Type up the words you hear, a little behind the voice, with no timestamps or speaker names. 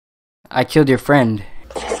I killed your friend.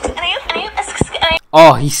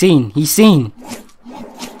 Oh, he's seen. He's seen.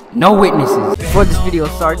 No witnesses. Before this video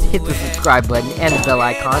starts, hit the subscribe button and the bell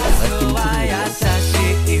icon. Let's get into the video.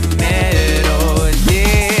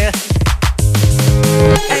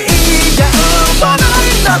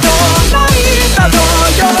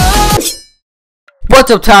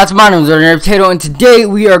 What's up, tots? My name is Potato, and today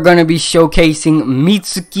we are going to be showcasing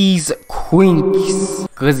Mutsuki'S Quinx.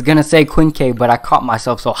 I was going to say Quinx, but I caught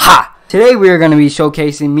myself, so ha! Today we are going to be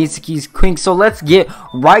showcasing Mutsuki'S Quinx, so let's get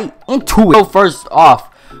right into it. So first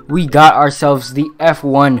off, we got ourselves the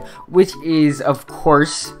F1, which is, of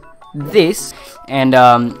course, this. And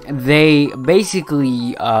they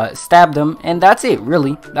basically stabbed them, and that's it,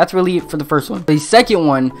 really. That's really it for the first one. The second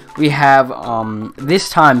one, we have this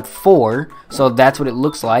time 4, so that's what it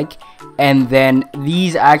looks like. And then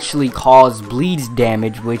these actually cause bleeds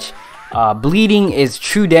damage, which bleeding is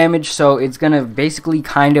true damage, so it's gonna basically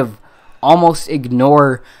kind of almost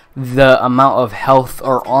ignore the amount of health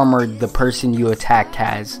or armor the person you attacked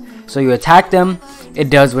has. So you attack them,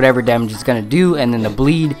 it does whatever damage it's gonna do, and then the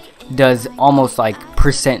bleed does almost like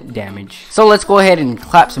 % damage. So let's go ahead and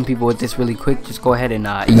clap some people with this really quick. Just go ahead and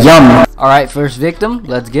yum. Alright, first victim,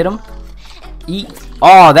 let's get him. Eat.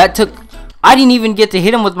 Oh, that took, I didn't even get to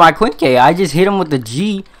hit him with my Quinx. I just hit him with the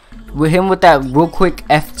G, with him with that real quick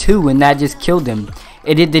F2, and that just killed him.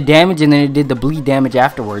 It did the damage and then it did the bleed damage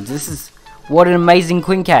afterwards. This is, what an amazing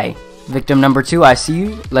Quinx. Victim number 2, I see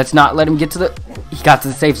you. Let's not let him get to the, he got to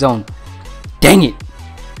the safe zone. Dang it.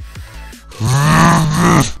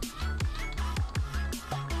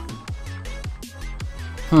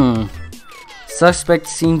 Suspect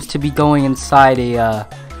seems to be going inside a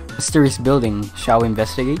mysterious building. Shall we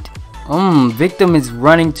investigate? Victim is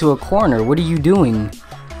running to a corner. What are you doing?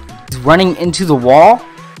 He's running into the wall?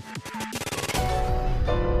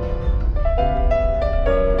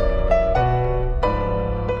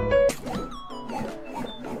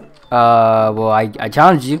 Well, I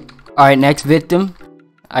challenged you. Alright, next victim.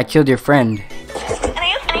 I killed your friend.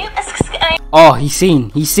 Oh, he's seen.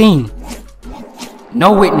 He's seen.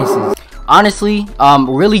 No witnesses. Honestly,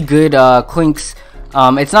 really good Quinx.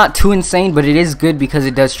 It's not too insane, but it is good because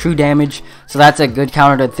it does true damage. So that's a good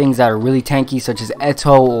counter to things that are really tanky, such as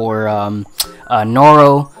Eto or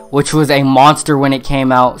Noro, which was a monster when it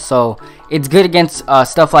came out. So it's good against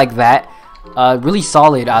stuff like that. Really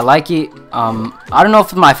solid. I like it. I don't know if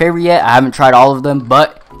it's my favorite yet. I haven't tried all of them,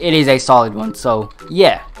 but it is a solid one. So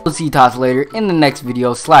yeah, we'll see you tots later in the next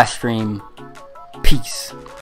video / stream. Peace.